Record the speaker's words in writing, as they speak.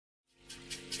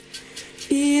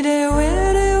Hello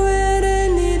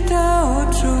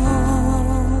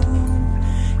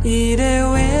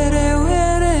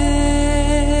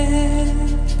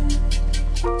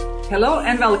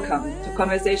and welcome to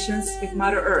Conversations with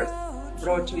Mother Earth,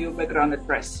 brought to you by Grounded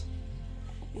Press.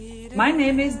 My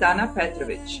name is Dana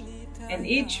Petrovic, and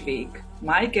each week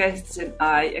my guests and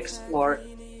I explore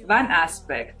one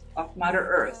aspect of Mother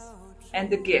Earth and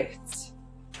the gifts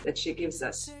that she gives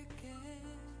us.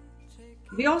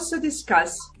 We also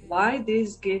discuss why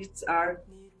these gifts are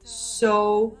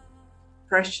so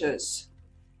precious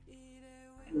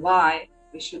and why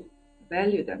we should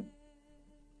value them.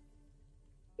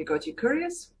 We got you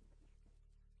curious?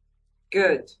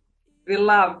 Good. We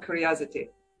love curiosity.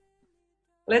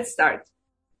 Let's start.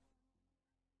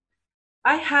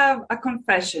 I have a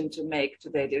confession to make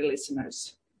today, dear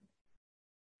listeners.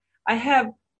 I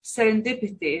have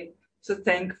serendipity to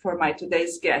thank for my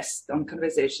today's guest on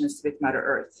Conversations with Mother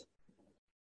Earth.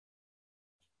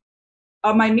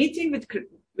 My meeting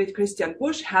with Christian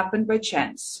Busch happened by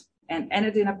chance and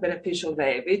ended in a beneficial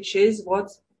way, which is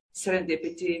what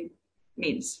serendipity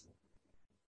means.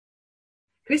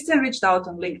 Christian reached out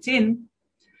on LinkedIn,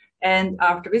 and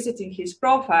after visiting his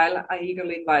profile, I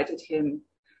eagerly invited him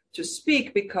to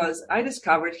speak because I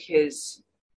discovered his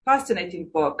fascinating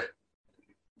book,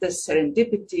 The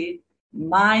Serendipity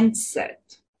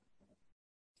Mindset.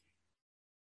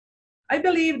 I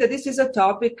believe that this is a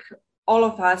topic all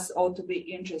of us ought to be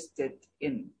interested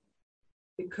in,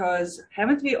 because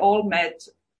haven't we all met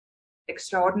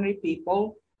extraordinary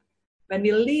people when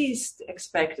we least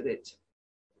expected it?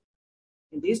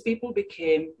 And these people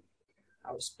became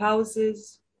our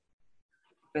spouses,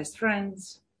 best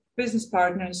friends, business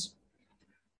partners,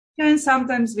 and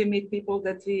sometimes we meet people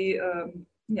that we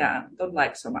don't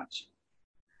like so much.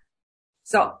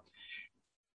 So,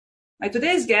 my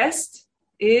today's guest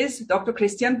is Dr.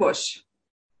 Christian Busch,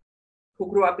 who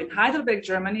grew up in Heidelberg,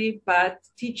 Germany, but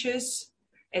teaches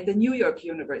at the New York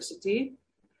University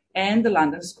and the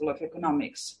London School of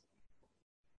Economics.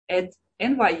 At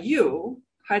NYU,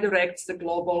 he directs the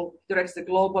Global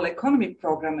Economy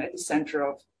Program at the Center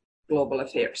of Global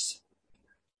Affairs.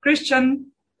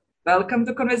 Christian, welcome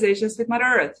to Conversations with Mother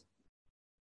Earth.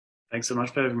 Thanks so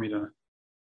much for having me, Dana.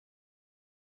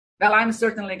 Well, I'm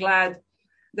certainly glad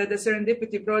that the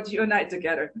serendipity brought you and I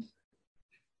together.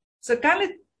 So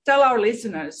kindly tell our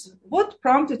listeners, what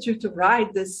prompted you to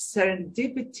write this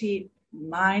Serendipity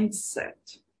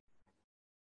Mindset?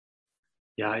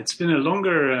 Yeah, it's been a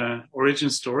longer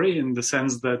origin story in the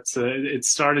sense that it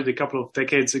started a couple of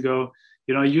decades ago.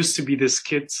 You know, I used to be this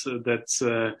kid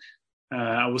that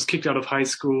I was kicked out of high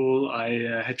school.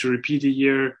 I had to repeat a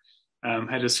year,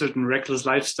 had a certain reckless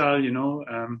lifestyle,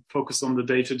 focused on the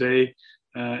day-to-day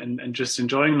and just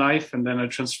enjoying life. And then I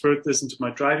transferred this into my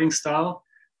driving style,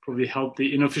 probably held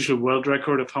the unofficial world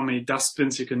record of how many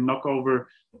dustbins you can knock over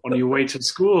on your way to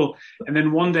school. And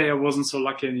then one day I wasn't so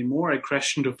lucky anymore. I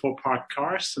crashed into 4 parked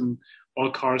cars, and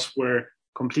all cars were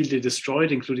completely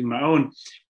destroyed, including my own.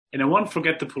 And I won't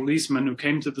forget the policeman who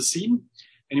came to the scene,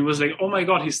 and he was like, "Oh my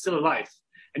God, he's still alive."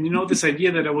 And this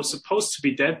idea that I was supposed to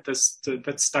be dead,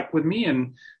 that stuck with me.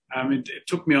 And it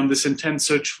took me on this intense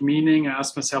search for meaning. I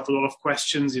asked myself a lot of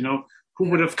questions, who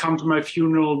would have come to my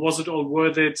funeral? Was it all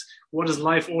worth it? What is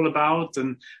life all about?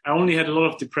 And I only had a lot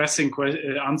of depressing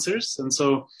answers. And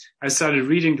so I started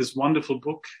reading this wonderful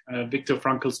book, Viktor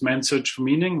Frankl's Man's Search for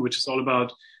Meaning, which is all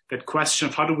about that question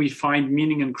of how do we find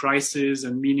meaning in crisis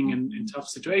and meaning in tough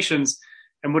situations.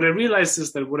 And what I realized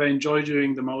is that what I enjoy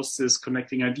doing the most is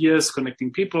connecting ideas,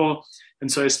 connecting people.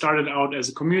 And so I started out as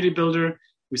a community builder.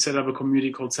 We set up a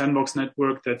community called Sandbox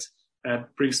Network that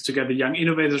brings together young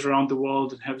innovators around the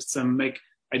world and helps them make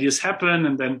ideas happen.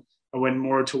 And then I went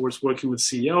more towards working with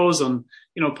CEOs on,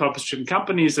 purpose-driven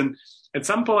companies. And at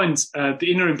some point,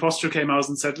 the inner imposter came out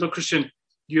and said, "Look, Christian,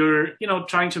 you're,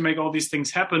 trying to make all these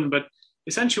things happen, but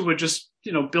essentially we're just,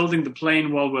 building the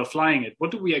plane while we're flying it. What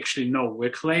do we actually know?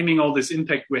 We're claiming all this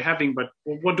impact we're having, but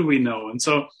what do we know?" And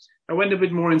so I went a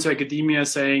bit more into academia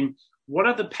saying, what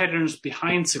are the patterns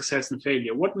behind success and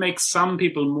failure? What makes some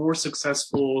people more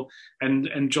successful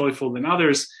and joyful than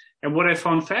others? And what I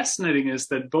found fascinating is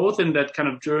that both in that kind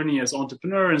of journey as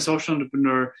entrepreneur and social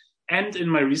entrepreneur and in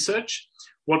my research,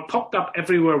 what popped up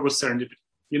everywhere was serendipity.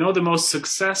 The most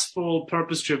successful,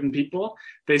 purpose-driven people,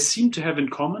 they seem to have in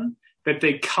common that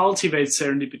they cultivate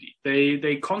serendipity.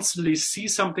 They constantly see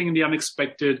something in the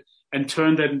unexpected and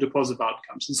turn that into positive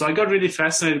outcomes. And so I got really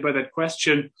fascinated by that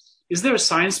question. Is there a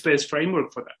science-based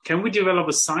framework for that? Can we develop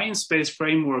a science-based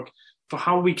framework for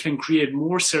how we can create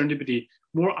more serendipity,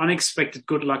 more unexpected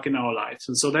good luck in our lives?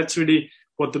 And so that's really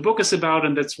what the book is about.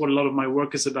 And that's what a lot of my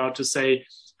work is about, to say,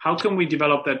 how can we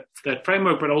develop that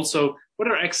framework, but also what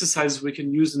are exercises we can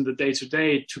use in the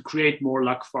day-to-day to create more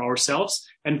luck for ourselves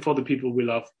and for the people we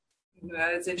love.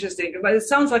 It's interesting, but it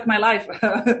sounds like my life,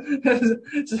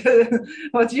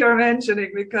 what you're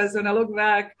mentioning, because when I look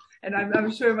back, and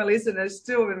I'm sure my listeners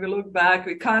too, when we look back,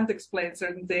 we can't explain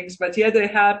certain things, but yet they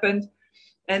happened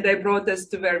and they brought us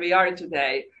to where we are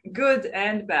today, good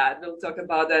and bad. We'll talk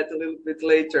about that a little bit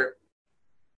later.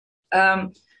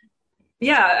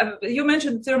 You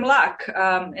mentioned the term luck,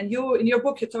 and you in your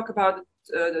book you talk about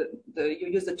you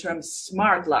use the term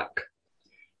smart luck,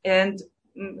 and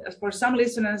for some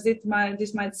listeners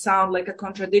this might sound like a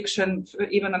contradiction,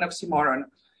 even an oxymoron.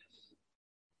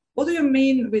 What do you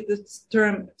mean with the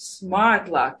term smart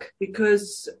luck? Because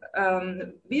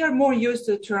we are more used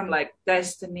to the term like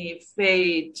destiny,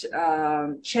 fate,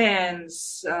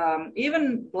 chance, even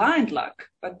blind luck.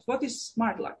 But what is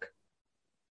smart luck?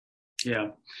 Yeah,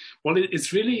 well,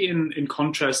 it's really in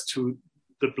contrast to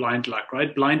the blind luck,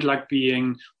 right? Blind luck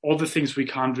being all the things we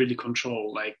can't really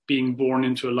control, like being born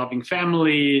into a loving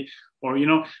family, or,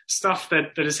 stuff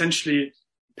that essentially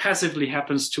passively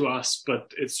happens to us,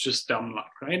 but it's just dumb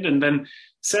luck, right? And then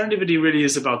serendipity really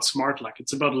is about smart luck.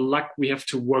 It's about luck we have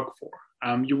to work for.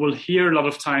 You will hear a lot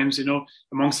of times,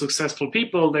 among successful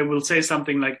people, they will say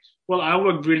something like, well, I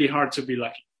worked really hard to be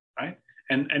lucky, right?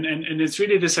 And it's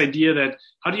really this idea that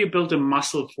how do you build a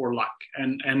muscle for luck?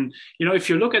 And if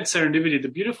you look at serendipity, the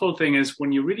beautiful thing is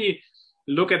when you really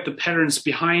look at the patterns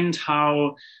behind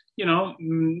how,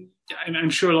 I'm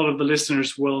sure a lot of the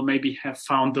listeners will maybe have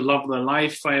found the love of their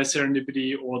life via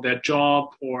serendipity, or their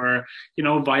job, or,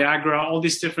 Viagra, all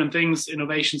these different things,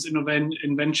 innovations,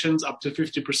 inventions, up to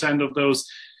 50% of those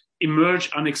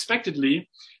emerge unexpectedly.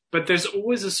 But there's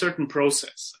always a certain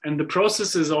process. And the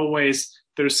process is always,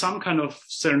 there's some kind of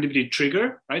serendipity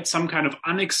trigger, right? Some kind of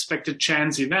unexpected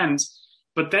chance event.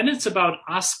 But then it's about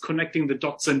us connecting the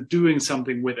dots and doing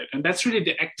something with it. And that's really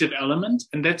the active element.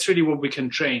 And that's really what we can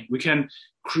train. We can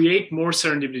create more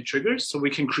serendipity triggers, so we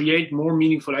can create more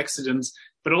meaningful accidents,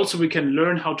 but also we can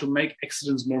learn how to make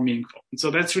accidents more meaningful. And so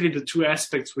that's really the two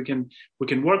aspects we can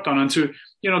work on. And to,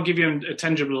 give you a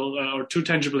tangible or two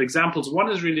tangible examples. One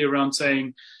is really around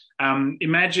saying,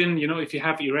 imagine, if you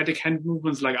have erratic hand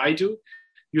movements like I do,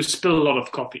 you spill a lot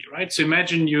of coffee, right? So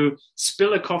imagine you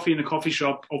spill a coffee in a coffee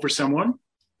shop over someone,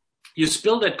 you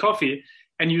spill that coffee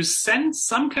and you sense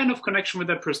some kind of connection with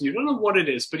that person. You don't know what it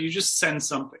is, but you just sense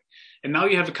something. And now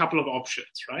you have a couple of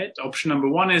options, right? Option number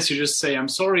one is you just say, I'm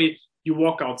sorry. You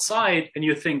walk outside and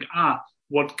you think,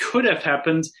 what could have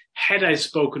happened had I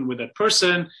spoken with that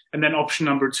person? And then option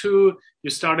number two, you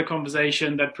start a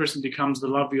conversation, that person becomes the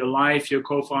love of your life, your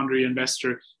co-founder, your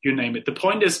investor, you name it. The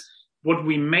point is, what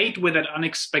we made with that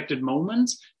unexpected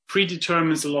moment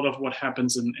predetermines a lot of what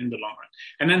happens in the long run.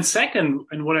 And then second,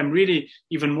 and what I'm really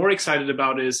even more excited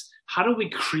about is, how do we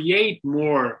create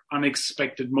more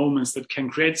unexpected moments that can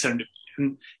create serendipity?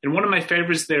 And one of my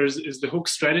favorites there is the hook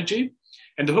strategy.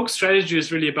 And the hook strategy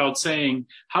is really about saying,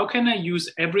 how can I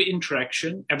use every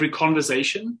interaction, every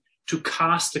conversation to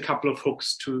cast a couple of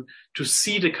hooks, to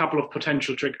seed a couple of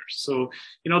potential triggers? So,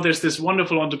 there's this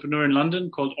wonderful entrepreneur in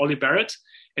London called Ollie Barrett.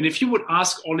 And if you would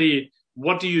ask Ollie,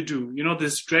 what do you do?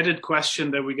 This dreaded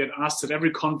question that we get asked at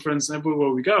every conference and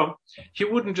everywhere we go, he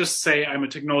wouldn't just say, I'm a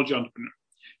technology entrepreneur.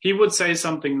 He would say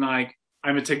something like,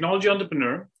 I'm a technology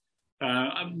entrepreneur.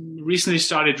 I recently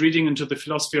started reading into the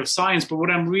philosophy of science, but what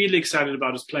I'm really excited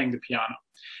about is playing the piano.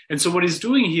 And so what he's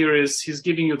doing here is he's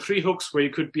giving you three hooks where you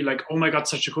could be like, oh my God,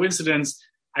 such a coincidence.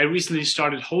 I recently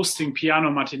started hosting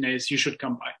piano matinees. You should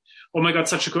come by. Oh my God,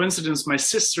 such a coincidence. My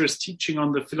sister is teaching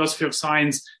on the philosophy of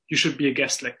science. You should be a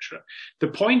guest lecturer. The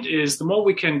point is, the more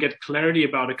we can get clarity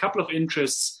about a couple of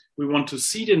interests we want to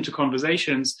seed into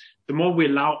conversations, the more we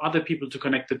allow other people to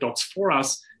connect the dots for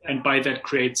us, and by that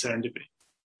create serendipity.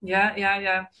 Yeah.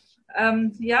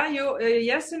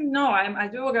 Yes and no. I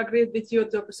do agree with you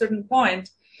to a certain point.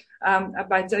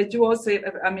 But I do also,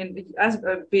 as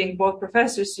being both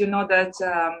professors, that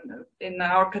in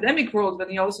our academic world,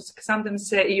 when you also sometimes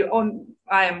say,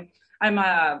 I'm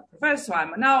a professor,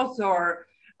 I'm an author,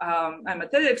 I'm a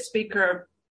TEDx speaker.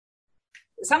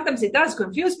 Sometimes it does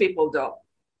confuse people, though.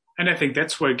 And I think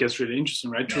that's where it gets really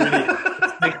interesting, right?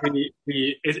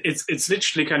 It's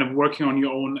literally kind of working on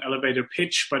your own elevator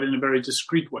pitch, but in a very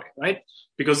discreet way, right?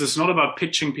 Because it's not about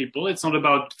pitching people. It's not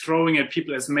about throwing at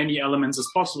people as many elements as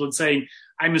possible and saying,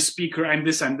 I'm a speaker, I'm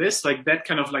this, like that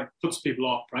kind of like puts people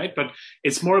off, right? But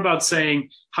it's more about saying,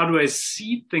 how do I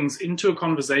seed things into a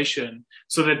conversation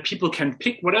so that people can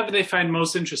pick whatever they find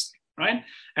most interesting, right?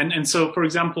 And so, for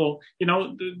example,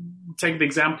 take the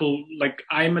example, like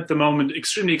I'm at the moment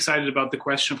extremely excited about the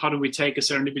question of how do we take a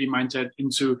serendipity mindset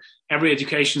into every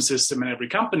education system and every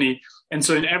company. And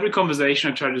so in every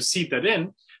conversation, I try to seed that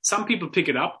in. Some people pick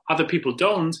it up, other people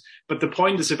don't. But the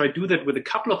point is, if I do that with a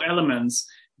couple of elements,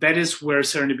 that is where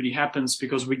serendipity happens,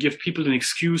 because we give people an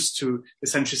excuse to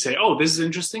essentially say, oh, this is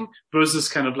interesting, versus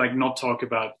kind of like not talk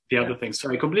about the other things. So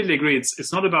I completely agree.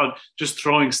 It's not about just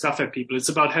throwing stuff at people. It's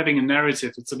about having a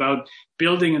narrative. It's about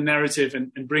building a narrative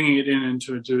and bringing it in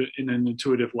an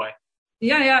intuitive way.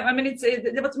 Yeah. I mean,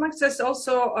 what makes us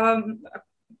also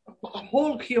a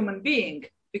whole human being,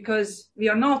 because we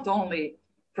are not only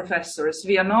professors,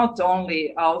 we are not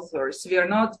only authors,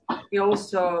 we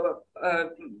also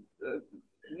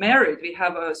married, we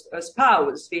have a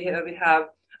spouse, we have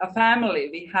a family,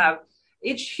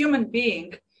 each human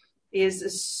being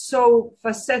is so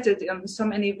faceted in so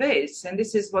many ways, and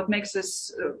this is what makes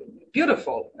us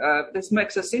beautiful. This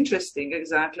makes us interesting,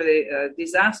 exactly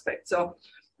these aspects. So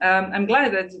I'm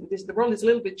glad that the world is a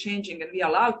little bit changing, and we are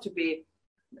allowed to be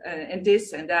in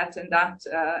this and that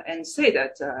and say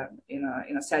that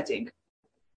in a setting.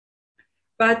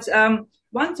 But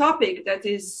one topic that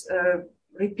is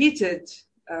repeated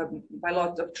by a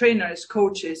lot of trainers,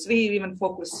 coaches, we even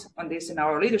focus on this in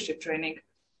our leadership training,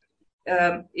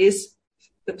 is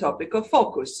the topic of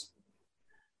focus.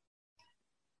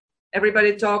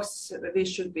 Everybody talks, we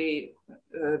should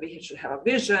have a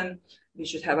vision, we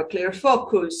should have a clear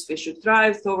focus, we should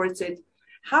drive towards it.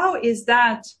 How does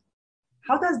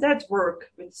that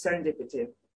work with serendipity?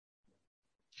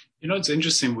 It's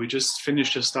interesting. We just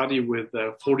finished a study with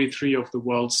 43 of the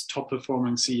world's top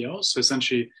performing CEOs. So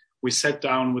essentially, we sat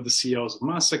down with the CEOs of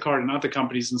MasterCard and other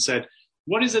companies and said,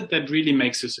 what is it that really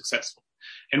makes you successful?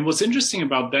 And what's interesting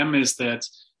about them is that,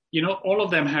 all of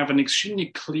them have an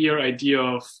extremely clear idea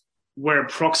of where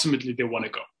approximately they want to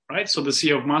go, right? So the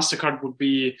CEO of MasterCard would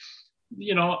be,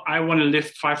 I want to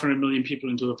lift 500 million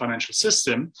people into the financial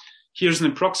system. Here's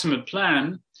an approximate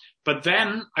plan, but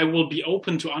then I will be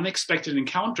open to unexpected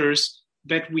encounters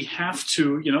that we have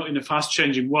to, in a fast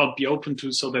changing world, be open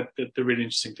to, so that the really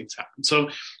interesting things happen. So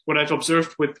what I've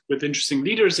observed with interesting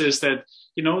leaders is that,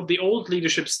 the old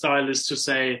leadership style is to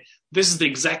say, this is the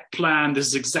exact plan, this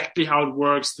is exactly how it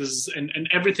works, and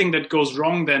everything that goes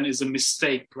wrong then is a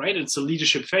mistake, right? It's a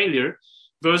leadership failure.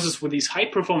 Versus with these high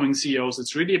performing CEOs,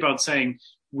 it's really about saying,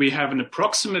 we have an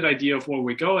approximate idea of where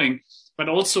we're going, but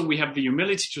also we have the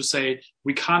humility to say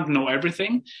we can't know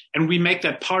everything, and we make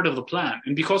that part of the plan.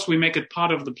 And because we make it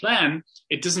part of the plan,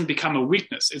 it doesn't become a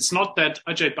weakness. It's not that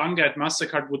Ajay Banga at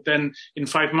MasterCard would then, in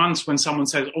 5 months, when someone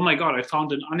says, oh my God, I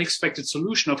found an unexpected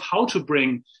solution of how to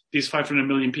bring these 500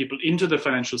 million people into the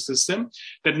financial system,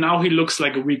 that now he looks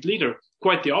like a weak leader.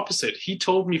 Quite the opposite. He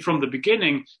told me from the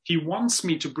beginning, he wants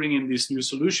me to bring in these new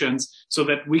solutions so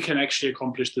that we can actually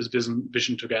accomplish this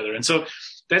vision together. And so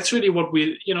that's really what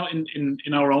we,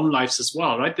 in our own lives as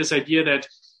well, right? This idea that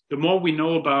the more we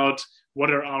know about what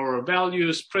are our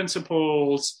values,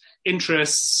 principles,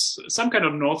 interests, some kind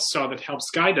of North Star that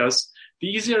helps guide us, the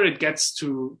easier it gets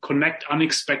to connect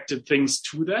unexpected things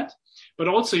to that. But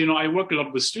also, I work a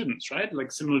lot with students, right?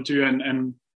 Like similar to you,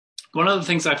 and one of the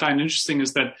things I find interesting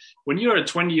is that when you're a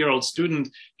 20-year-old student,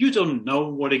 you don't know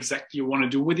what exactly you want to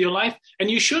do with your life, and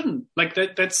you shouldn't. Like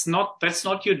that's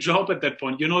not your job at that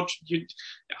point.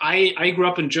 I grew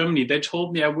up in Germany. They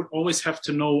told me I would always have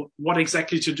to know what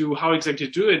exactly to do, how exactly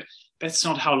to do it. That's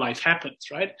not how life happens,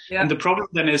 right? Yeah. And the problem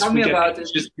then is we get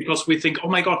anxious because we think, oh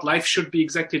my God, life should be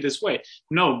exactly this way.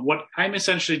 No, what I'm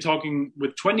essentially talking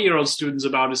with 20-year-old students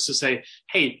about is to say,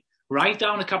 hey, write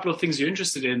down a couple of things you're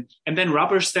interested in, and then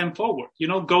rubber stamp forward.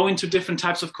 Go into different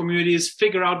types of communities,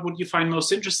 figure out what you find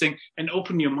most interesting, and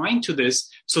open your mind to this,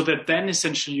 so that then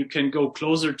essentially you can go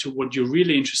closer to what you're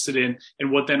really interested in,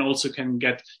 and what then also can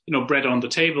get, bread on the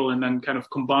table, and then kind of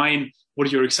combine what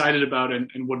you're excited about and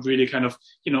what really kind of,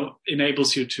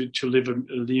 enables you to live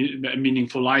a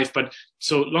meaningful life. But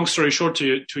so long story short,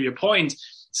 to your point,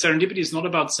 serendipity is not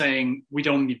about saying we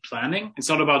don't need planning. It's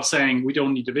not about saying we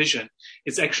don't need a vision.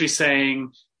 It's actually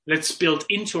saying, let's build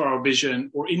into our vision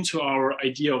or into our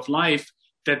idea of life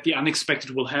that the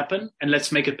unexpected will happen, and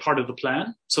let's make it part of the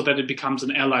plan so that it becomes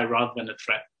an ally rather than a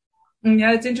threat.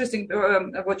 Yeah, it's interesting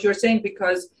what you're saying,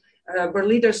 because where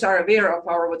leaders are aware of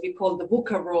our, what we call the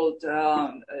VUCA world,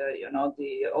 all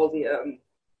the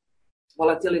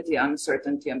volatility,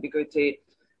 uncertainty, ambiguity,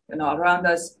 around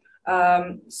us.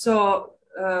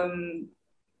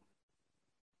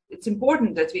 It's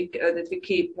important that we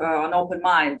keep an open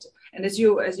mind, and as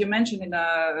you mentioned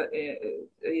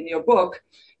in your book,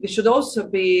 we should also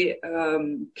be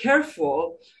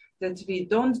careful that we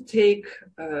don't take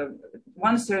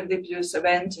one serendipitous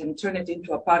event and turn it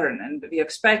into a pattern, and we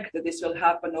expect that this will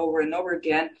happen over and over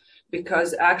again,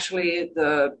 because actually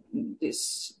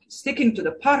this sticking to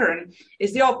the pattern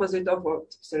is the opposite of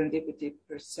what serendipity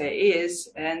per se is,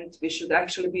 and we should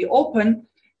actually be open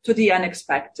to the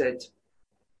unexpected.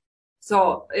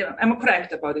 So I'm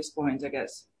correct about this point, I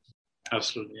guess.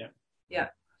 Absolutely, yeah. Yeah.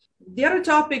 The other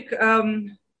topic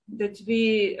that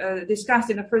we discussed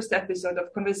in the first episode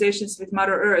of Conversations with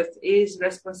Mother Earth is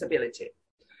responsibility.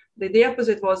 The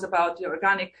episode was about the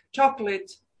organic chocolate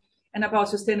and about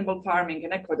sustainable farming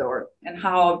in Ecuador, and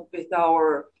how with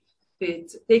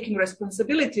taking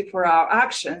responsibility for our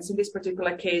actions, in this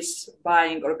particular case,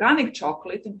 buying organic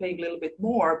chocolate and paying a little bit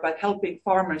more, but helping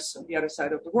farmers on the other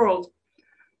side of the world,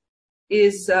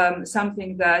 is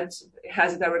something that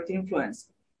has a direct influence.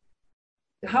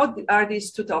 How are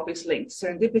these two topics linked,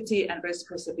 serendipity and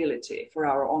responsibility for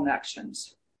our own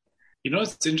actions?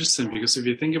 It's interesting, because if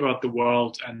you think about the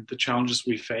world and the challenges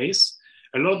we face,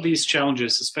 a lot of these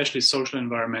challenges, especially social and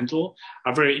environmental,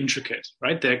 are very intricate,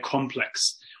 right? They're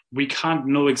complex. We can't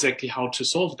know exactly how to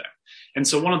solve them. And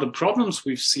so one of the problems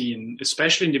we've seen,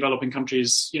 especially in developing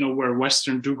countries, where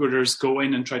Western do-gooders go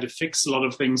in and try to fix a lot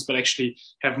of things, but actually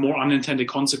have more unintended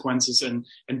consequences and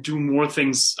do more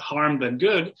things harm than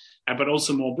good, but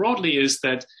also more broadly, is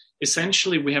that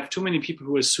essentially we have too many people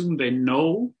who assume they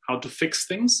know how to fix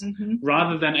things,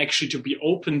 rather than actually to be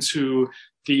open to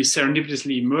the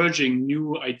serendipitously emerging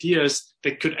new ideas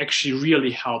that could actually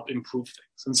really help improve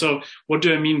things. And so what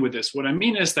do I mean with this? What I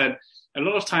mean is that a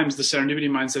lot of times the serendipity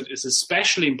mindset is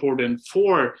especially important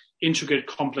for intricate,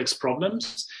 complex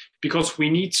problems, because we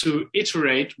need to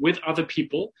iterate with other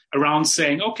people around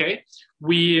saying, okay,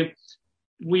 we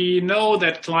know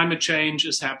that climate change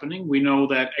is happening. We know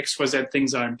that XYZ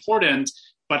things are important,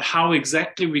 but how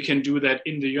exactly we can do that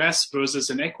in the US versus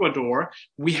in Ecuador,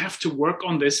 we have to work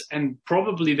on this, and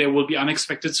probably there will be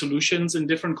unexpected solutions in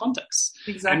different contexts.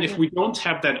 Exactly. And if we don't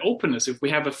have that openness, if we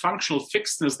have a functional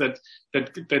fixedness that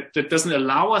doesn't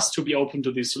allow us to be open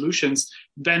to these solutions,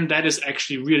 then that is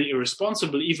actually really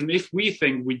irresponsible, even if we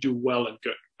think we do well and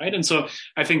good, right? And so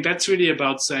I think that's really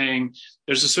about saying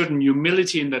there's a certain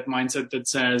humility in that mindset that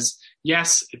says,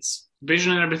 yes, it's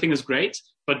vision and everything is great,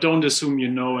 but don't assume you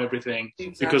know everything,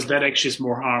 because that actually is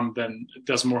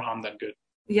does more harm than good.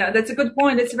 Yeah, that's a good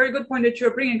point. It's a very good point that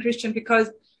you're bringing, Christian, because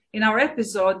in our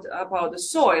episode about the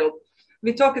soil,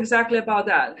 we talk exactly about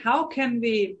that. How can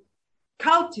we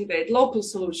cultivate local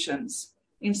solutions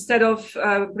instead of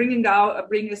bringing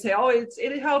say, oh,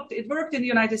 it helped, it worked in the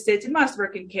United States, it must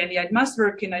work in Kenya, it must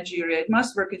work in Nigeria, it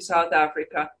must work in South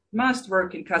Africa, it must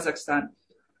work in Kazakhstan.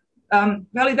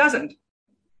 Well, it doesn't.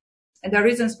 And there are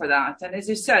reasons for that. And as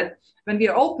you said, when we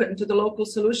are open to the local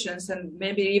solutions and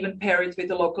maybe even pair it with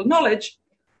the local knowledge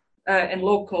and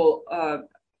local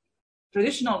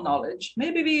traditional knowledge,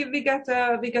 maybe we get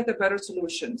a better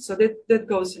solution. So that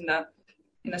goes in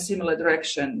a similar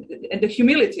direction. And the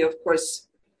humility, of course,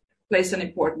 plays an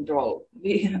important role.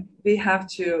 We have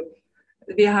to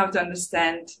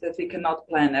understand that we cannot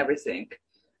plan everything.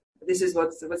 This is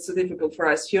what's so difficult for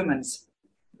us humans.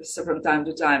 So from time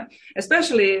to time,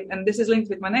 especially, and this is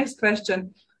linked with my next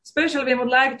question, especially we would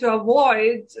like to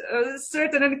avoid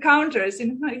certain encounters.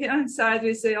 Inside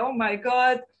we say, oh my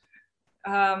God,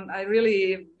 I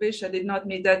really wish I did not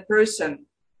meet that person.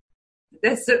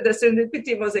 The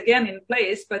serendipity was again in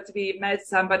place, but we met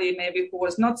somebody maybe who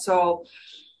was not so,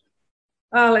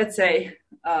 let's say,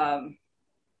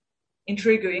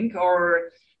 intriguing,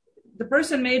 or the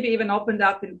person maybe even opened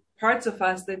up in parts of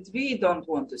us that we don't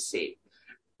want to see.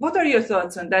 What are your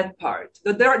thoughts on that part,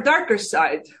 the darker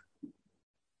side?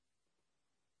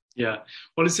 Yeah,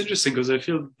 well, it's interesting because I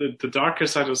feel that the darker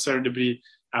side of serendipity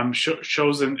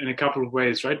shows in a couple of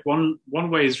ways, right? One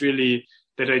way is really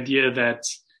that idea that,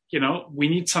 we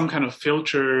need some kind of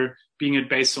filter, being it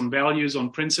based on values, on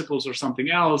principles or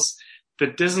something else,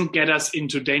 that doesn't get us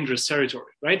into dangerous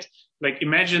territory, right? Like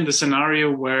imagine the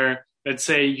scenario where, let's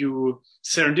say you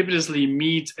serendipitously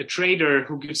meet a trader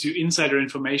who gives you insider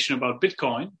information about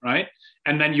Bitcoin, right?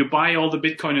 And then you buy all the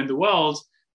Bitcoin in the world.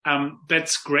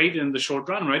 That's great in the short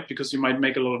run, right? Because you might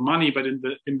make a lot of money, but in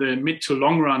the mid to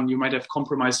long run, you might have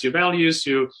compromised your values.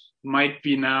 You might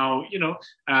be now,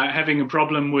 having a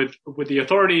problem with the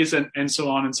authorities and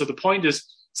so on. And so the point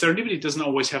is, serendipity doesn't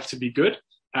always have to be good.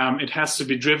 It has to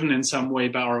be driven in some way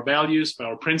by our values, by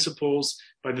our principles,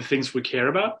 by the things we care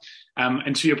about.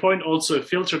 And to your point, also a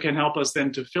filter can help us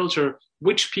then to filter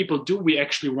which people do we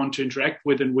actually want to interact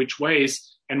with in which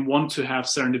ways and want to have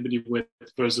serendipity with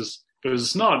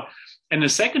versus not. And the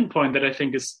second point that I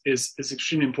think is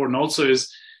extremely important also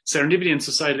is serendipity and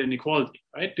societal inequality,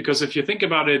 right? Because if you think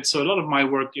about it, so a lot of my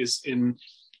work is in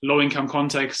low-income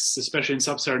contexts, especially in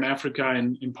sub-Saharan Africa,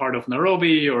 in part of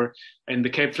Nairobi or in the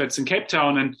Cape Flats in Cape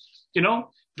Town. And,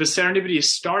 the serendipity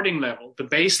starting level, the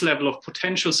base level of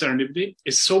potential serendipity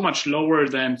is so much lower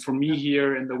than for me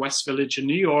here in the West Village in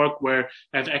New York, where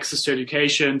I have access to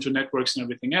education, to networks and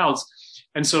everything else.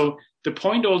 And so the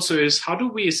point also is, how do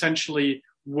we essentially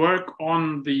work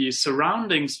on the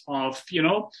surroundings of,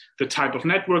 the type of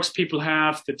networks people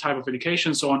have, the type of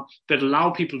education, so on, that allow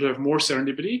people to have more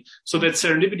serendipity, so that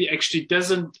serendipity actually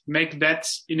doesn't make that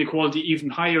inequality even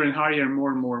higher and higher and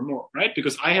more and more and more, right?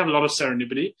 Because I have a lot of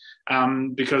serendipity,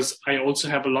 because I also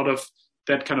have a lot of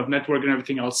that kind of network and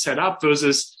everything else set up,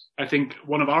 versus I think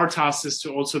one of our tasks is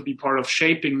to also be part of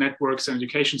shaping networks and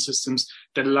education systems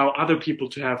that allow other people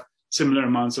to have similar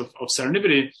amounts of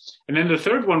serendipity. And then the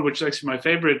third one, which is actually my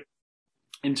favorite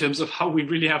in terms of how we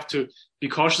really have to be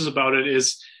cautious about it,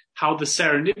 is how the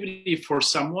serendipity for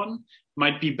someone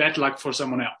might be bad luck for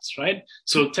someone else, right?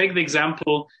 So take the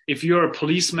example, if you're a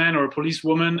policeman or a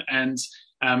policewoman and,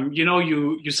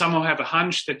 you somehow have a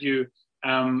hunch that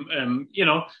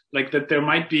like that there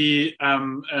might be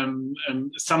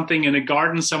something in a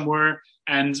garden somewhere,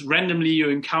 and randomly you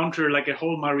encounter like a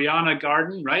whole Mariana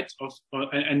garden, right?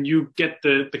 And you get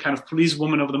the kind of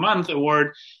policewoman of the month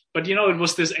award. But, it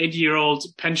was this 80-year-old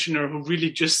pensioner who really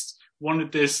just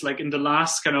wanted this, like in the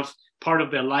last kind of part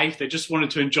of their life, they just wanted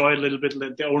to enjoy a little bit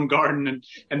their own garden,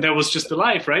 and that was just the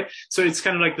life, right? So it's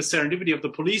kind of like the serendipity of the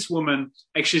policewoman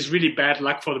actually is really bad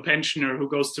luck for the pensioner who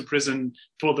goes to prison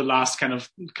for the last kind of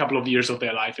couple of years of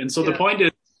their life. And so the point is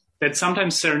that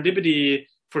sometimes serendipity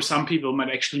for some people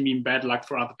might actually mean bad luck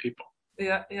for other people.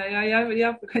 Yeah.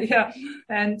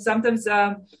 And sometimes we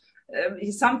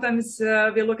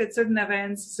look at certain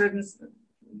events,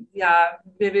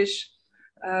 we wish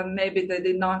maybe they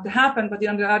did not happen, but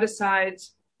on the other side,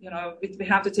 we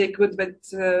have to take good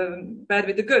with bad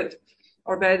with the good,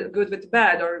 or good with the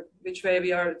bad, or which way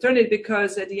we are turning it,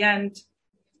 because at the end,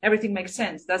 everything makes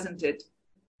sense, doesn't it?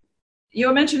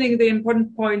 You're mentioning the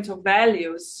important point of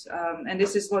values, and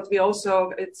this is what we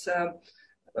also, it's a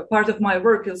part of my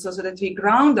work is also that we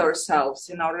ground ourselves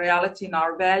in our reality, in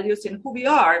our values, in who we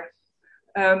are,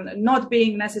 not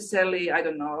being necessarily,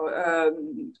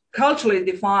 culturally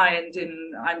defined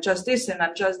in I'm just this and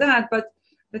I'm just that, but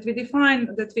that we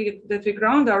define, that we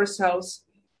ground ourselves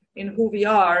in who we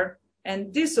are.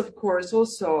 And this, of course,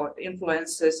 also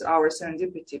influences our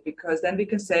serendipity, because then we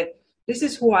can say, this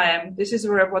is who I am, this is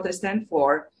what I stand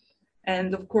for.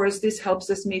 And of course, this helps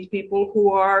us meet people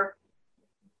who are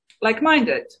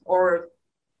like-minded or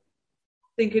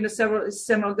think in a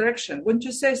similar direction. Wouldn't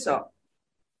you say so?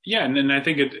 Yeah, and I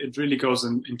think it really goes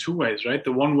in two ways, right?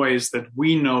 The one way is that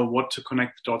we know what to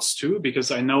connect the dots to,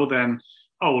 because I know then,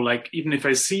 even if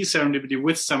I see serendipity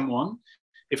with someone,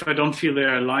 if I don't feel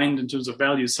they're aligned in terms of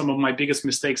values, some of my biggest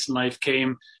mistakes in life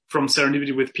came from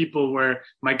serendipity with people where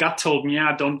my gut told me,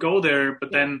 don't go there.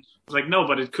 But then I was like, no,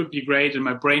 but it could be great. And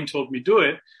my brain told me do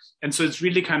it. And so it's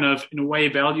really kind of, in a way,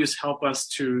 values help us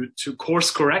to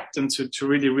course correct and to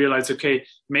really realize, okay,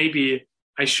 maybe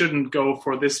I shouldn't go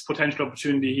for this potential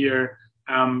opportunity here,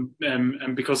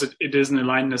 and because it isn't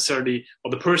aligned necessarily,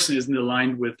 or the person isn't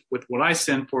aligned with what I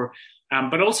stand for.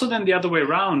 But also then the other way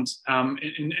around,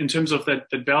 in terms of that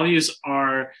values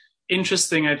are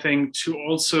interesting, I think, to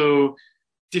also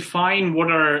define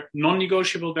what are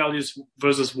non-negotiable values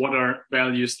versus what are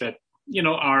values that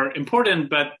are important,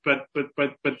 but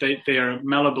they are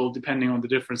malleable depending on the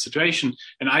different situation.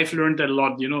 And I've learned that a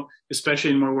lot,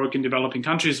 especially in my work in developing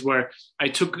countries, where I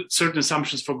took certain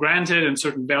assumptions for granted and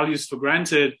certain values for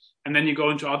granted. And then you go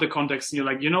into other contexts and you're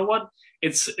like, you know what?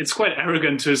 It's quite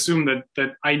arrogant to assume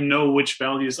that I know which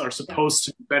values are supposed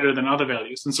to be better than other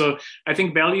values. And so I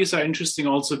think values are interesting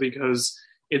also because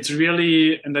it's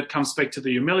really, and that comes back to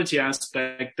the humility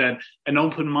aspect, that an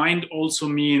open mind also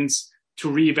means to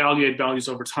reevaluate values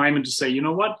over time and to say, you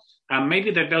know what,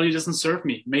 maybe that value doesn't serve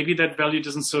me. Maybe that value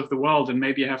doesn't serve the world. And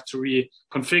maybe I have to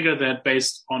reconfigure that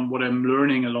based on what I'm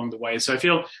learning along the way. So I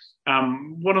feel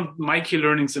one of my key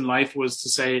learnings in life was to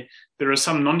say there are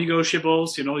some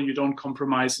non-negotiables, you don't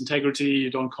compromise integrity,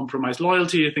 you don't compromise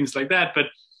loyalty, things like that. But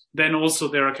then also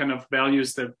there are kind of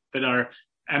values that are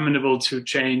amenable to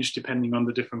change depending on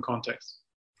the different contexts.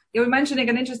 You were mentioning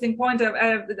an interesting point.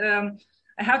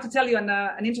 I have to tell you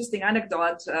an interesting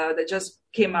anecdote that just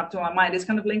came up to my mind. It's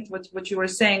kind of linked with what you were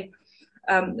saying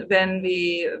with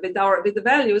the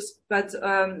values, but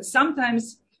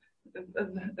sometimes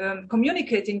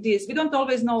communicating this, we don't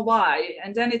always know why,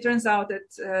 and then it turns out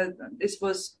that this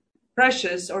was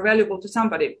precious or valuable to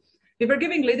somebody. We were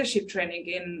giving leadership training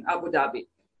in Abu Dhabi,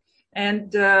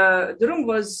 And the room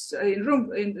was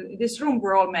in this room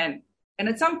were all men. And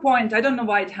at some point, I don't know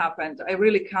why it happened. I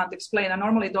really can't explain. I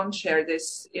normally don't share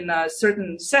this in a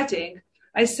certain setting.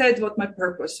 I said what my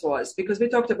purpose was, because we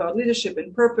talked about leadership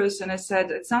and purpose. And I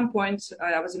said at some point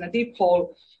I was in a deep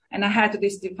hole and I had to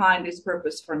define this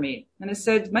purpose for me. And I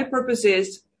said, my purpose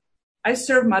is I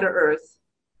serve Mother Earth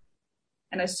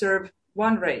and I serve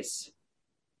one race,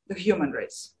 the human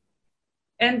race.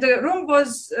 And the room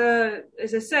was,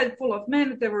 as I said, full of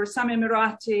men. There were some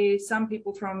Emirati, some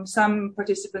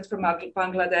participants from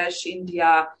Bangladesh,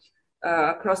 India,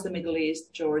 across the Middle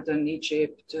East, Jordan,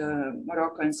 Egypt,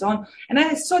 Morocco, and so on. And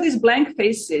I saw these blank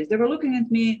faces. They were looking at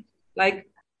me like,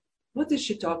 what is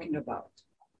she talking about?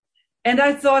 And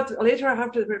I thought later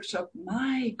after the workshop,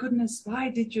 my goodness, why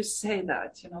did you say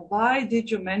that? Why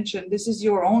did you mention this is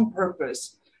your own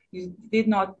purpose? You did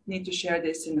not need to share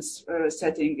this in a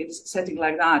setting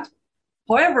like that.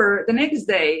 However, the next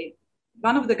day,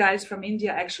 one of the guys from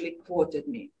India actually quoted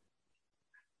me.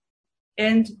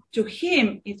 And to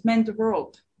him, it meant the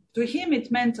world. To him,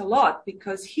 it meant a lot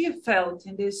because he felt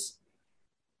in this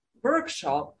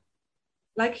workshop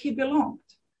like he belonged.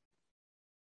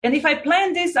 And if I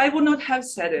planned this, I would not have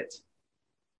said it.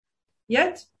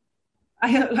 Yet,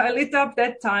 I lit up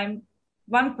that time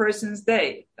one person's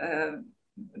day,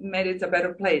 made it a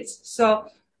better place. So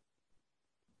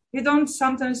you don't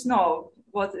sometimes know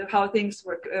how things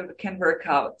can work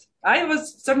out. I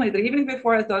was certainly the evening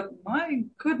before, I thought, my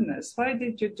goodness, why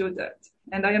did you do that?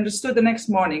 And I understood the next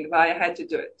morning why I had to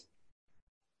do it.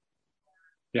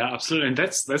 Yeah, absolutely. And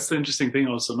that's the interesting thing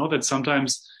also, no? That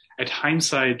sometimes at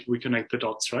hindsight, we connect the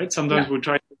dots, right? Sometimes we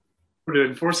try to put it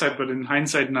in foresight, but in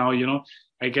hindsight now,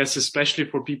 I guess especially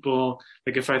for people,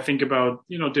 like if I think about,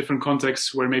 different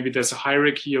contexts where maybe there's a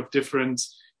hierarchy of different,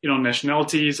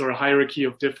 nationalities or a hierarchy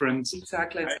of different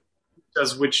exactly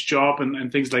does which job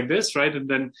and things like this, right? And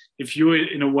then if you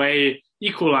in a way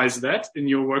equalize that in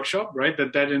your workshop, right,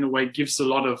 that in a way gives a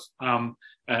lot of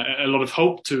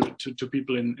hope to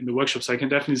people in the workshop. So I can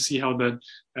definitely see how that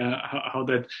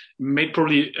made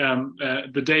probably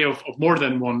the day of more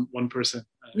than one person.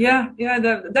 Yeah.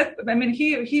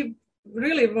 He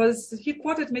really was. He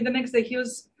quoted me the next day. He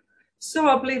was so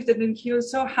uplifted and he was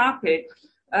so happy.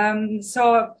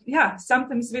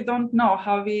 Sometimes we don't know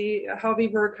how we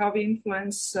work, how we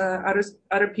influence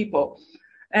other people.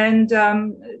 And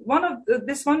one of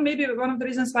the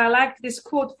reasons why I liked this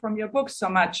quote from your book so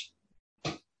much,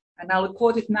 and I'll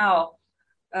quote it now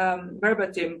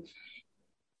verbatim.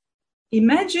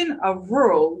 Imagine a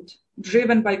world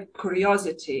driven by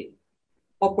curiosity,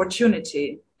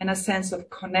 opportunity, and a sense of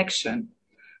connection,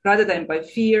 rather than by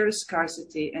fear,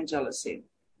 scarcity, and jealousy.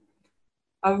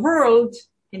 A world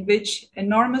in which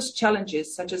enormous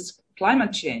challenges such as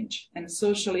climate change and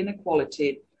social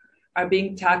inequality are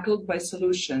being tackled by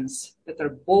solutions that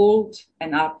are bold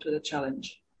and up to the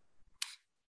challenge.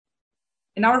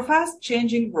 In our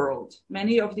fast-changing world,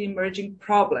 many of the emerging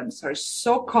problems are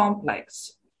so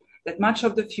complex that much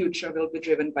of the future will be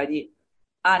driven by the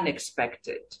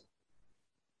unexpected.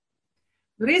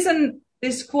 The reason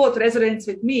this quote resonates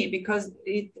with me because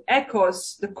it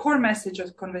echoes the core message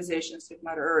of Conversations with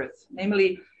Mother Earth,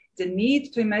 namely the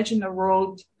need to imagine a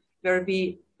world where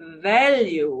we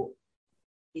value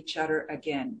each other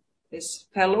again as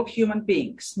fellow human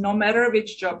beings, no matter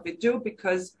which job we do,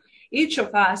 because each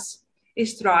of us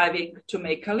is striving to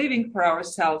make a living for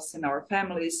ourselves and our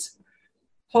families,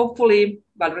 hopefully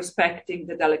while respecting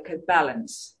the delicate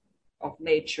balance of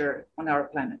nature on our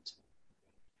planet.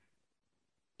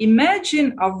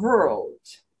 Imagine a world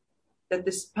that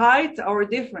despite our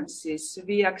differences,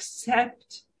 we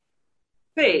accept,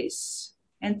 face,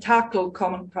 and tackle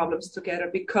common problems together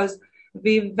because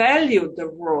we value the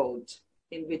world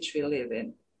in which we live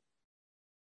in.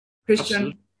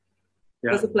 Christian,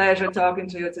 it was a pleasure talking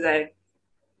to you today.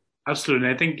 Absolutely.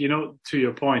 I think, to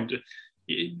your point,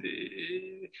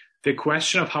 the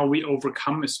question of how we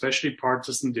overcome especially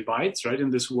partisan divides, right,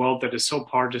 in this world that is so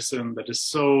partisan, that is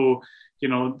so,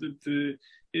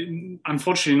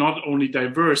 unfortunately not only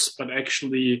diverse, but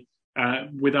actually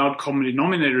without common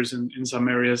denominators in some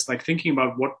areas, like thinking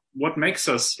about what makes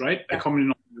us, right, a common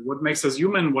denominator, what makes us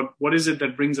human, what is it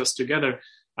that brings us together.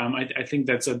 I think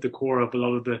that's at the core of a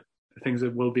lot of the things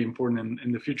that will be important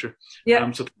in the future.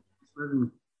 Yeah.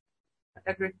 I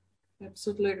agree.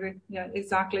 Absolutely agree. Yeah,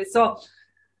 exactly. So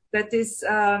that is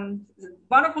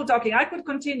wonderful talking. I could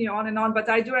continue on and on, but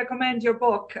I do recommend your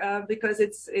book because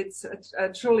it's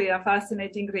truly a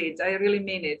fascinating read. I really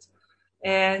mean it.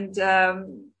 And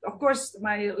of course,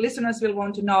 my listeners will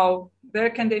want to know,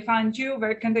 where can they find you?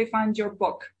 Where can they find your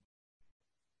book?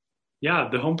 Yeah,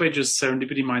 the homepage is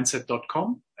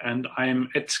serendipitymindset.com, and I'm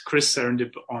at Chris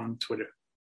Serendip on Twitter.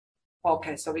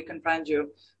 Okay, so we can find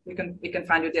you. We can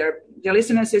find you there. Dear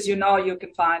listeners, as you know, you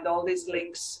can find all these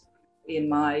links in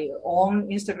my own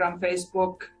Instagram,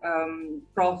 Facebook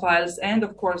profiles, and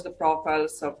of course the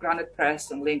profiles of Granite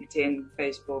Press on LinkedIn,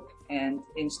 Facebook, and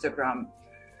Instagram.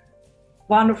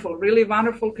 Wonderful, really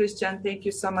wonderful, Christian. Thank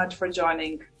you so much for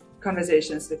joining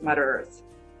Conversations with Mother Earth.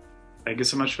 Thank you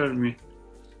so much for having me.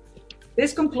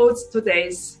 This concludes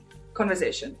today's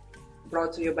conversation,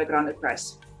 brought to you by Granite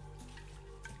Press.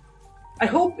 I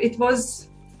hope it was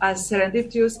a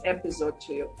serendipitous episode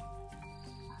to you.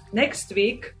 Next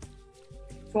week,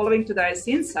 following today's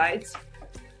insights,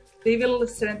 we will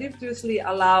serendipitously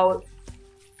allow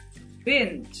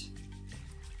wind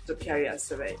to carry us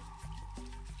away.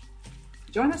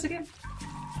 Join us again.